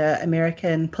that the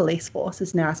American police force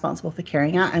is now responsible for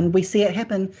carrying out. And we see it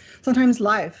happen sometimes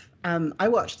live. I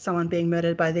watched someone being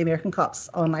murdered by the American cops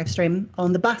on live stream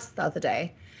on the bus the other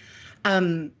day.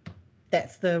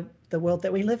 That's the world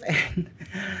that we live in.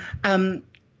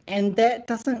 And that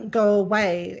doesn't go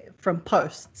away from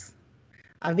posts.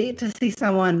 I've yet to see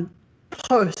someone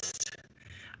post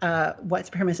white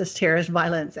supremacist terrorist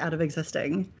violence out of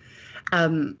existing.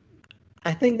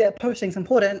 I think that posting's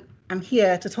important. I'm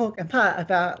here to talk in part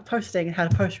about posting and how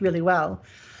to post really well.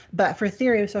 But for a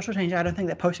theory of social change, I don't think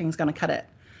that posting is going to cut it.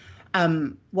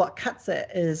 What cuts it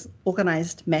is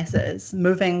organised masses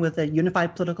moving with a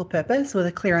unified political purpose, with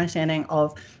a clear understanding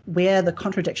of where the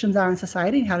contradictions are in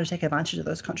society and how to take advantage of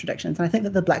those contradictions. And I think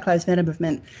that the Black Lives Matter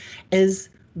movement is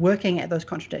working at those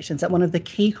contradictions, at one of the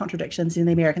key contradictions in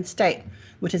the American state,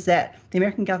 which is that the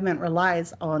American government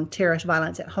relies on terrorist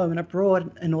violence at home and abroad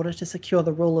in order to secure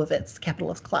the rule of its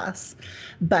capitalist class.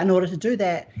 But in order to do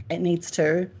that, it needs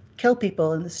to kill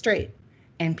people in the street,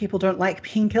 and people don't like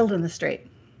being killed in the street.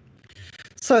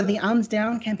 So the Arms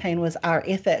Down campaign was our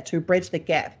effort to bridge the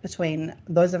gap between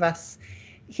those of us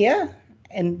here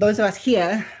and those of us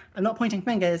here. I'm not pointing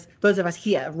fingers, those of us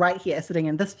here, right here, sitting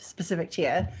in this specific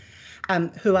chair,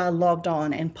 who are logged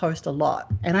on and post a lot.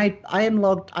 And I'm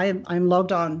logged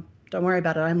on. Don't worry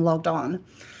about it. I'm logged on.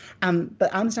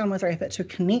 But Arms Down was our effort to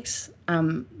connect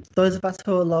those of us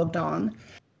who are logged on.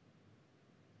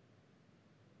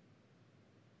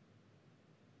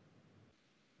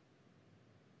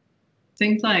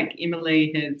 Seems like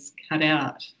Emilie has cut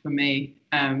out for me.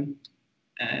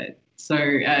 So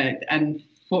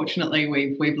unfortunately,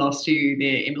 we've lost you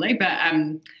there, Emilie. But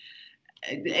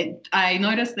I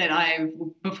noticed that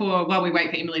while we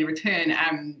wait for Emilie to return,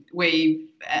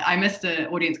 I missed an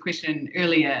audience question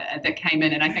earlier that came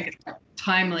in, and I think it's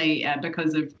timely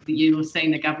because of you've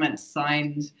seen the government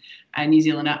signed New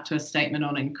Zealand up to a statement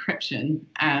on encryption.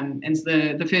 And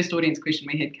so the first audience question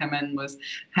we had come in was,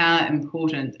 how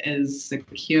important is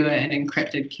secure and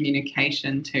encrypted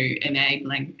communication to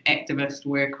enabling activist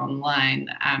work online?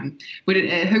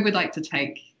 Who would like to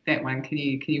take that one? Can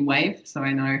you wave so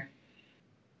I know?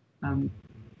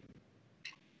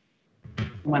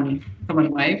 Someone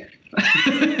wave.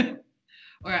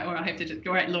 Or I have to just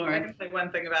go right, Laura. I can say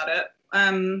one thing about it.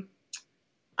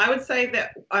 I would say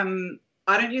that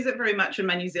I don't use it very much in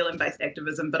my New Zealand-based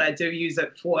activism, but I do use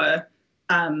it for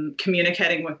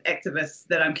communicating with activists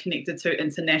that I'm connected to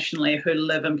internationally who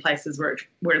live in places where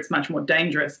it's much more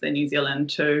dangerous than New Zealand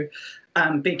to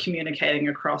be communicating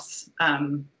across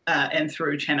and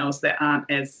through channels that aren't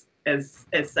as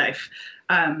safe.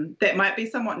 That might be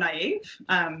somewhat naive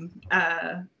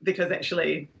because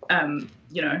actually,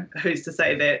 who's to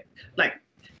say that, like,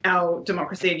 our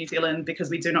democracy in New Zealand, because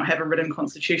we do not have a written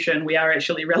constitution, we are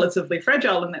actually relatively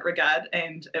fragile in that regard,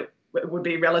 and it would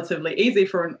be relatively easy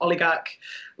for an oligarch,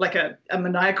 like a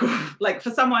maniacal, like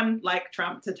for someone like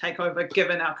Trump to take over,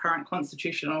 given our current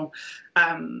constitutional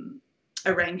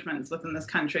arrangements within this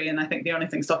country. And I think the only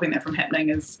thing stopping that from happening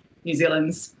is New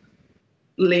Zealand's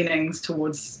leanings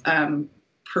towards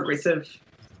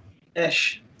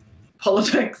progressive-ish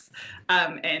politics,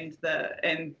 but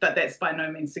that's by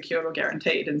no means secure or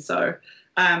guaranteed. And so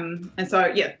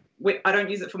yeah, I don't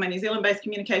use it for my New Zealand-based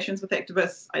communications with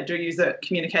activists. I do use it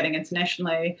communicating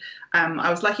internationally.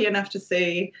 I was lucky enough to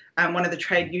see one of the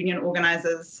trade union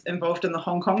organisers involved in the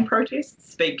Hong Kong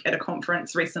protests speak at a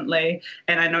conference recently,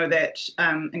 and I know that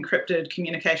encrypted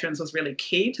communications was really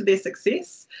key to their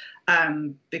success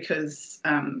because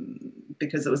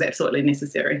it was absolutely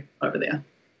necessary over there.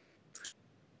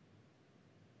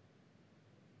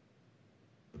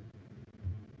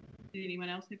 Did anyone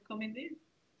else have comment there?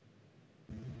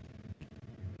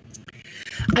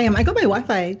 I got my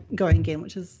Wi-Fi going again,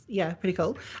 which is pretty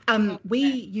cool. We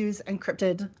use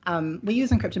encrypted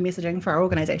messaging for our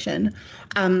organisation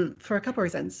for a couple of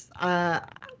reasons.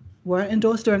 We're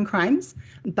endorsed doing crimes,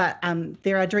 but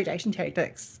there are direct action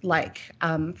tactics like,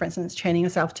 for instance, chaining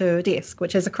yourself to a desk,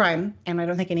 which is a crime, and I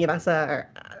don't think any of us are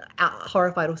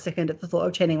horrified or sickened at the thought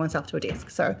of chaining oneself to a desk.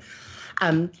 So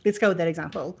let's go with that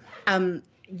example.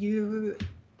 You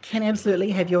can absolutely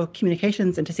have your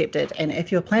communications intercepted, and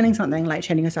if you're planning something like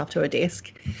chaining yourself to a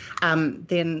desk,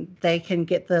 then they can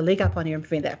get the leg up on you and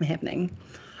prevent that from happening.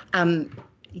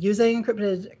 Using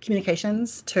encrypted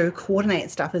communications to coordinate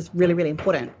stuff is really, really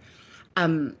important.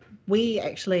 We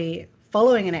actually,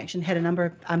 following an action, had a number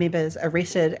of our members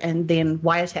arrested and then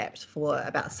wiretapped for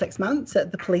about 6 months so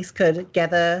that the police could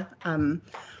gather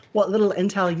what little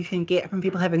intel you can get from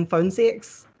people having phone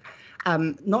sex.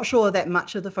 Not sure that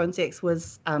much of the phone sex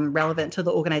was relevant to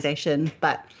the organisation,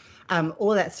 but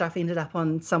all of that stuff ended up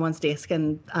on someone's desk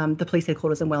in the police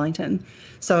headquarters in Wellington.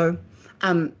 So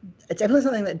it's absolutely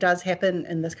something that does happen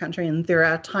in this country, and there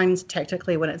are times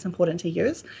tactically when it's important to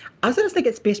use. I also just think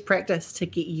it's best practice to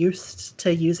get used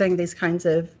to using these kinds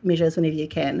of measures whenever you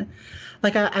can.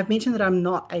 Like I've mentioned that I'm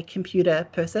not a computer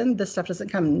person. This stuff doesn't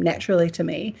come naturally to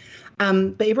me.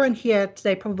 But everyone here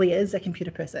today probably is a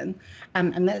computer person.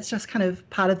 And that's just kind of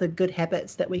part of the good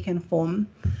habits that we can form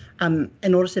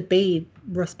in order to be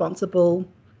responsible,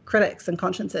 critics and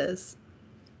consciences.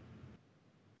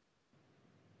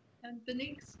 And the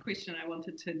next question I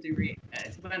wanted to direct,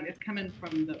 it's coming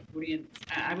from the audience.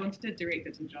 I wanted to direct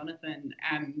it to Jonathan.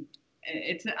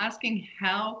 It's asking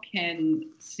how can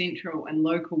central and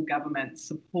local governments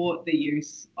support the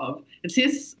use of, it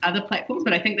says other platforms,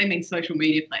 but I think they mean social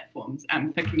media platforms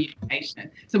for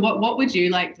communication. So what would you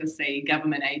like to see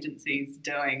government agencies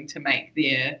doing to make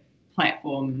their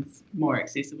platforms more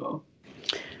accessible?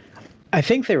 I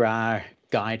think there are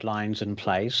guidelines in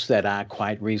place that are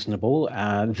quite reasonable.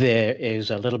 There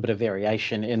is a little bit of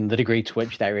variation in the degree to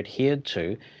which they're adhered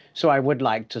to. So I would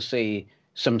like to see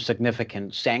some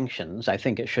significant sanctions. I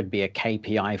think it should be a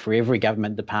KPI for every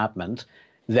government department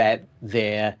that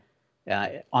their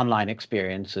online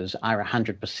experiences are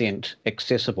 100%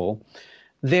 accessible.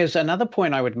 There's another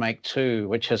point I would make too,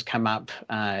 which has come up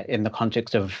in the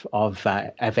context of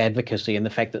advocacy, and the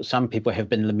fact that some people have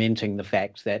been lamenting the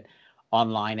fact that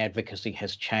online advocacy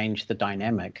has changed the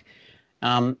dynamic.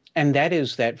 And that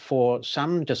is that for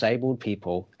some disabled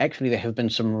people, actually there have been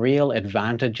some real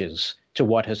advantages to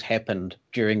what has happened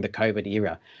during the COVID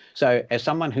era. So as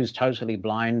someone who's totally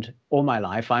blind all my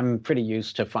life, I'm pretty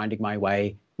used to finding my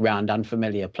way around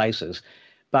unfamiliar places.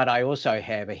 But I also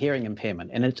have a hearing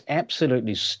impairment, and it's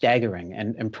absolutely staggering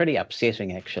and pretty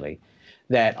upsetting, actually,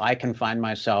 that I can find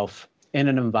myself in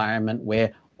an environment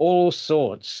where all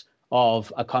sorts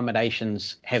of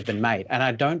accommodations have been made. And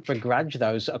I don't begrudge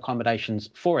those accommodations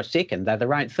for a second. They're the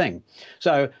right thing.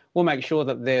 So we'll make sure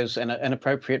that there's an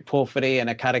appropriate porphyry and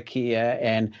a karakia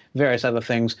and various other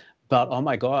things. But oh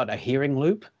my God, a hearing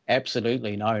loop?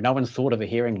 Absolutely no. No one's thought of a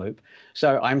hearing loop.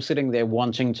 So I'm sitting there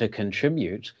wanting to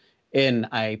contribute in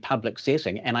a public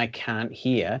setting, and I can't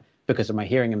hear, because of my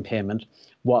hearing impairment,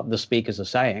 what the speakers are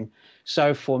saying.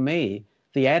 So for me,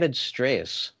 the added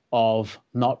stress of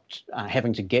not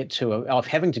having to get to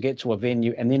a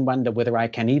venue and then wonder whether I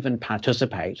can even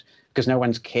participate because no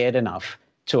one's cared enough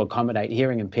to accommodate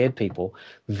hearing impaired people,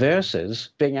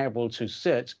 versus being able to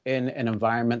sit in an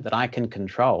environment that I can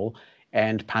control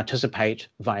and participate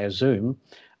via Zoom.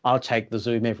 I'll take the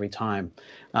Zoom every time.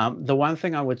 The one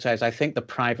thing I would say is I think the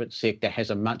private sector has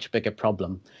a much bigger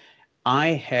problem. I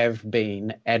have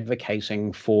been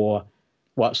advocating for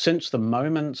since the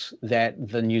moment that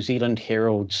the New Zealand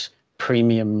Herald's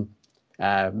premium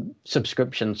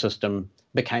subscription system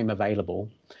became available.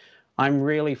 I'm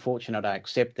really fortunate I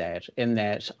accept that, in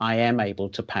that I am able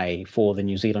to pay for the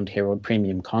New Zealand Herald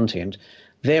premium content.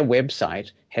 Their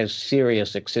website has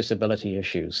serious accessibility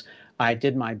issues. I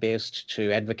did my best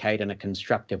to advocate in a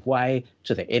constructive way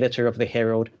to the editor of the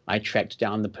Herald. I tracked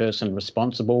down the person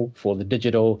responsible for the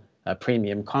digital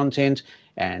premium content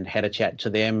and had a chat to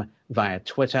them via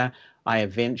Twitter. I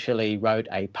eventually wrote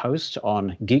a post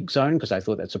on Geek Zone because I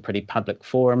thought that's a pretty public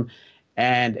forum.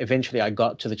 And eventually I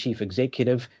got to the chief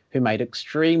executive, who made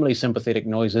extremely sympathetic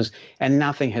noises, and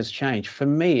nothing has changed. For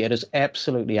me, it is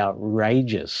absolutely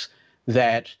outrageous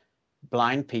that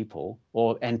blind people,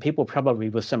 and people probably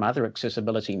with some other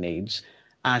accessibility needs,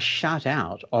 are shut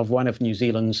out of one of New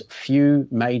Zealand's few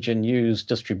major news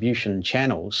distribution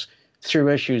channels through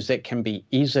issues that can be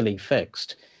easily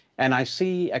fixed. And I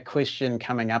see a question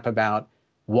coming up about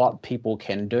what people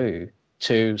can do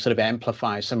to sort of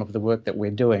amplify some of the work that we're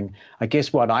doing. I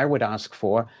guess what I would ask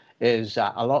for is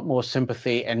a lot more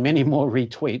sympathy and many more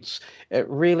retweets. It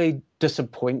really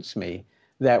disappoints me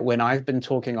that when I've been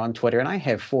talking on Twitter, and I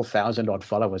have 4,000 odd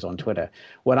followers on Twitter,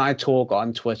 when I talk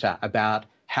on Twitter about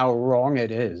how wrong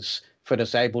it is for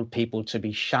disabled people to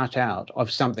be shut out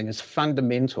of something as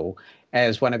fundamental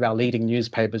as one of our leading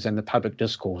newspapers in the public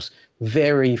discourse,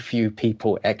 very few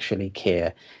people actually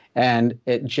care. And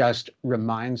it just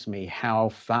reminds me how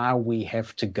far we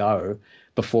have to go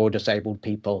before disabled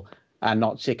people are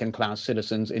not second-class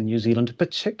citizens in New Zealand,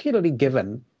 particularly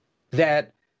given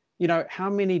that, how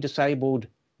many disabled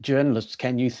journalists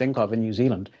can you think of in New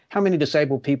Zealand? How many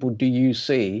disabled people do you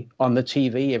see on the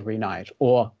TV every night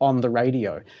or on the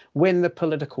radio? When the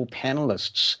political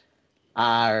panelists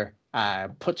are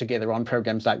put together on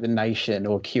programs like The Nation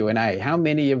or Q&A, how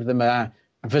many of them are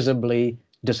visibly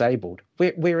disabled?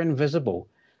 We're invisible.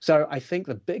 So I think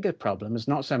the bigger problem is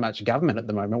not so much government at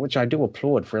the moment, which I do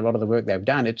applaud for a lot of the work they've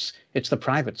done. It's the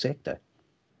private sector.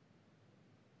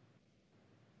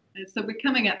 So we're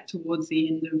coming up towards the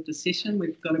end of the session.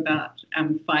 We've got about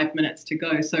 5 minutes to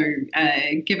go. So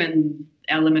given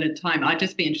our limited time, I'd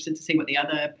just be interested to see what the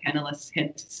other panelists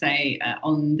had to say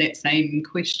on that same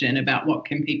question about what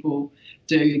can people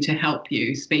do to help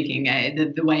you speaking.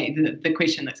 The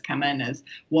question that's come in is,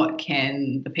 what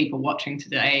can the people watching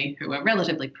today who are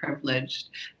relatively privileged,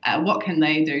 what can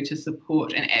they do to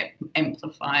support and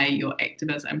amplify your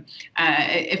activism?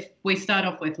 If we start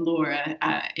off with Laura,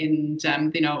 and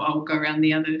then I'll go around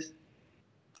the others.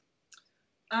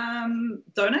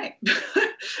 Donate.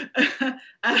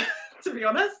 To be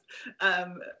honest,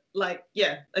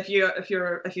 if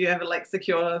you have a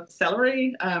secure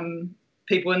salary,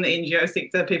 people in the NGO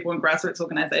sector, people in grassroots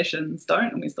organisations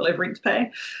don't, and we still have rent to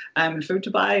pay, and food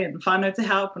to buy, and whānau to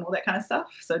help, and all that kind of stuff.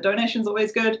 So donation's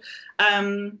always good.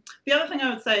 The other thing I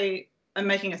would say, I'm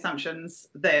making assumptions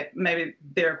that maybe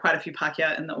there are quite a few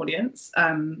Pākehā in the audience,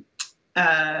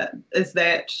 is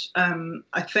that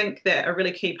I think that a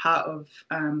really key part of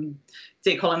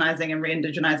decolonising and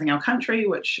re-indigenising our country,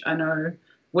 which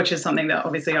is something that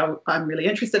obviously I'm really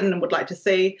interested in and would like to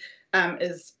see,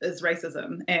 is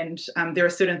racism. And there are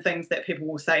certain things that people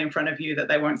will say in front of you that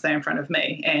they won't say in front of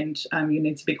me, and you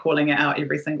need to be calling it out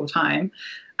every single time.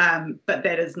 But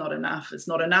that is not enough. It's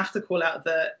not enough to call out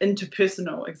the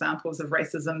interpersonal examples of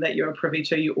racism that you're privy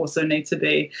to. You also need to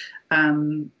be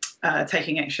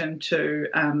taking action to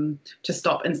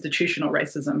stop institutional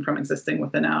racism from existing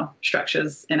within our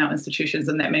structures and our institutions,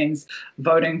 and that means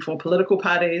voting for political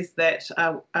parties that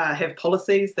have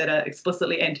policies that are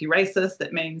explicitly anti-racist.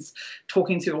 That means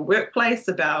talking to your workplace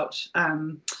about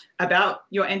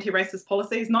your anti-racist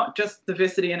policies, not just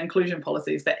diversity and inclusion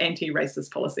policies, but anti-racist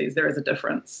policies. There is a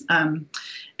difference,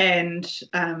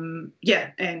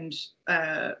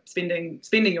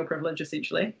 spending your privilege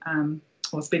essentially.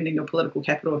 Or spending your political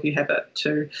capital if you have it,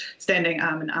 to standing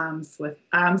arm in arm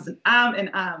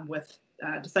with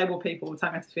disabled people,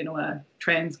 tangata whenua,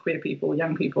 trans, queer people,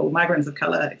 young people, migrants of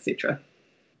colour, etc.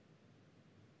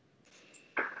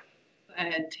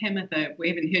 Tamatha, we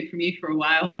haven't heard from you for a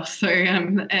while, so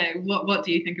what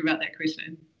do you think about that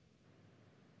question?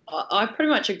 I pretty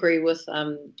much agree with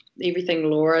everything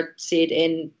Laura said,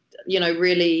 and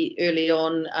really early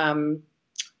on.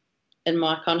 In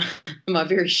my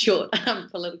very short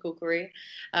political career,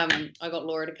 I got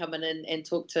Laura to come in and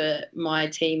talk to my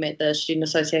team at the Student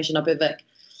Association up at Vic.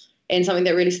 And something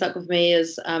that really stuck with me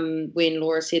is when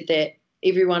Laura said that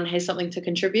everyone has something to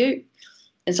contribute.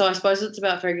 And so I suppose it's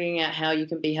about figuring out how you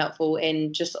can be helpful.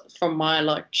 And just from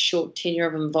my short tenure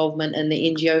of involvement in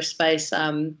the NGO space,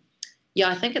 I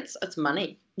think it's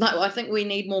money. I think we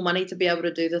need more money to be able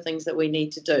to do the things that we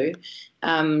need to do.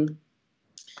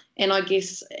 And I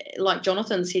guess, like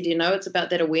Jonathan said, it's about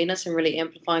that awareness and really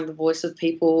amplifying the voice of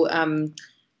people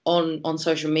on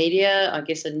social media, I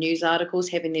guess in news articles,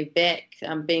 having their back,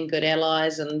 being good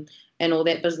allies and all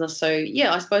that business. So,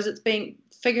 I suppose it's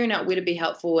figuring out where to be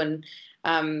helpful and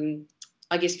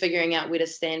I guess figuring out where to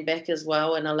stand back as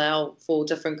well and allow for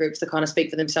different groups to kind of speak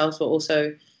for themselves, but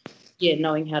also,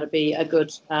 knowing how to be a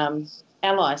good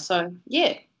ally. So,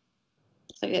 I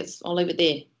think I'll leave it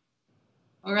there.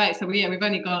 All right, so we've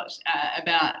only got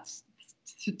about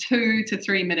 2 to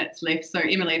 3 minutes left. So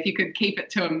Emilie, if you could keep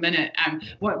it to a minute,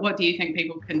 what do you think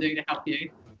people can do to help you?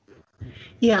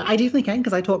 Yeah, I definitely can,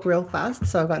 because I talk real fast,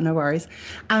 so I've got no worries.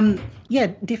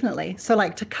 Definitely. So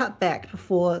to cut back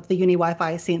before the uni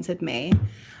Wi-Fi censored me,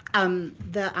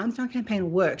 the Arms Down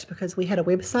campaign worked because we had a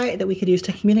website that we could use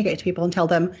to communicate to people and tell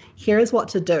them, here is what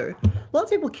to do.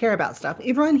 Lots of people care about stuff.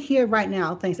 Everyone here right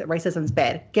now thinks that racism is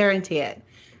bad. Guarantee it.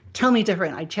 Tell me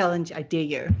different. I challenge, I dare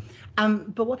you.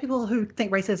 But what people who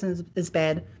think racism is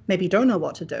bad maybe don't know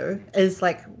what to do is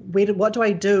what do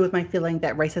I do with my feeling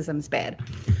that racism is bad?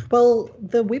 Well,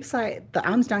 the website, the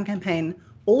Arms Down campaign,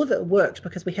 all of it worked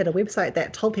because we had a website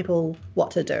that told people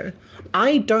what to do.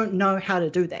 I don't know how to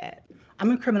do that. I'm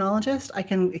a criminologist. I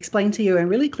can explain to you in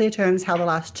really clear terms how the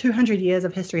last 200 years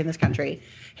of history in this country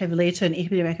have led to an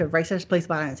epidemic of racist police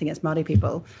violence against Māori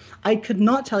people. I could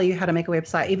not tell you how to make a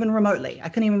website, even remotely. I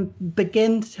couldn't even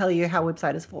begin to tell you how a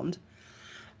website is formed.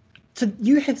 So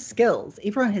you have skills.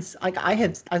 Everyone has,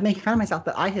 I'm making fun of myself,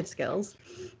 but I have skills.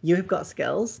 You have got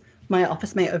skills. My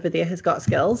office mate over there has got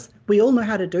skills. We all know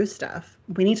how to do stuff.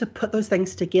 We need to put those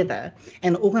things together.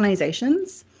 And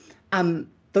organizations,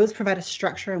 those provide a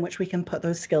structure in which we can put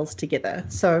those skills together.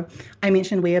 So I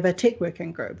mentioned we have a tech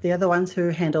working group. They're the ones who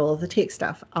handle all the tech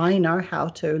stuff. I know how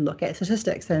to look at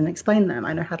statistics and explain them.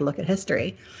 I know how to look at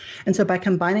history. And so by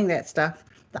combining that stuff,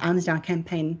 the Arms Down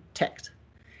campaign ticked.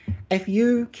 If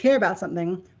you care about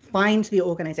something, find the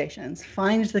organizations,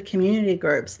 find the community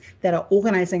groups that are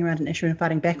organizing around an issue and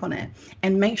fighting back on it,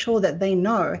 and make sure that they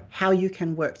know how you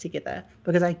can work together.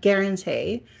 Because I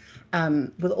guarantee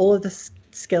with all of this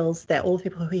skills that all the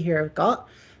people who are here have got,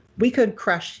 we could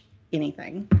crush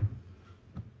anything.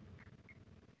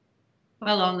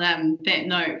 Well, on that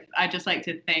note, I'd just like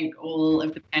to thank all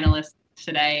of the panelists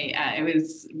today. It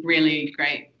was really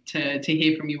great to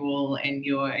hear from you all and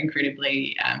your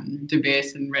incredibly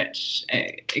diverse and rich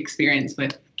experience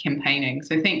with campaigning.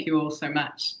 So thank you all so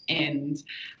much. And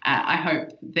I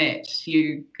hope that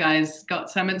you guys got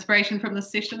some inspiration from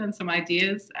this session and some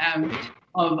ideas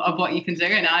of what you can do.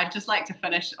 And I'd just like to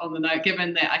finish on the note,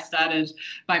 given that I started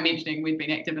by mentioning we'd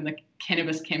been active in the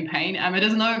cannabis campaign. It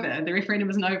isn't over. The referendum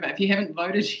isn't over. If you haven't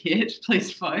voted yet,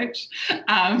 please vote.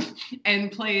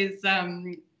 And please,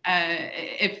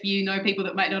 if you know people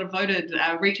that might not have voted,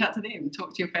 reach out to them,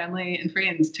 talk to your family and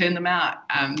friends, turn them out.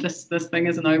 This thing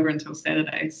isn't over until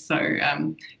Saturday. So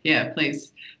yeah,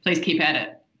 please keep at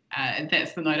it.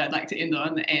 That's the note I'd like to end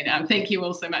on. And thank you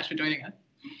all so much for joining us.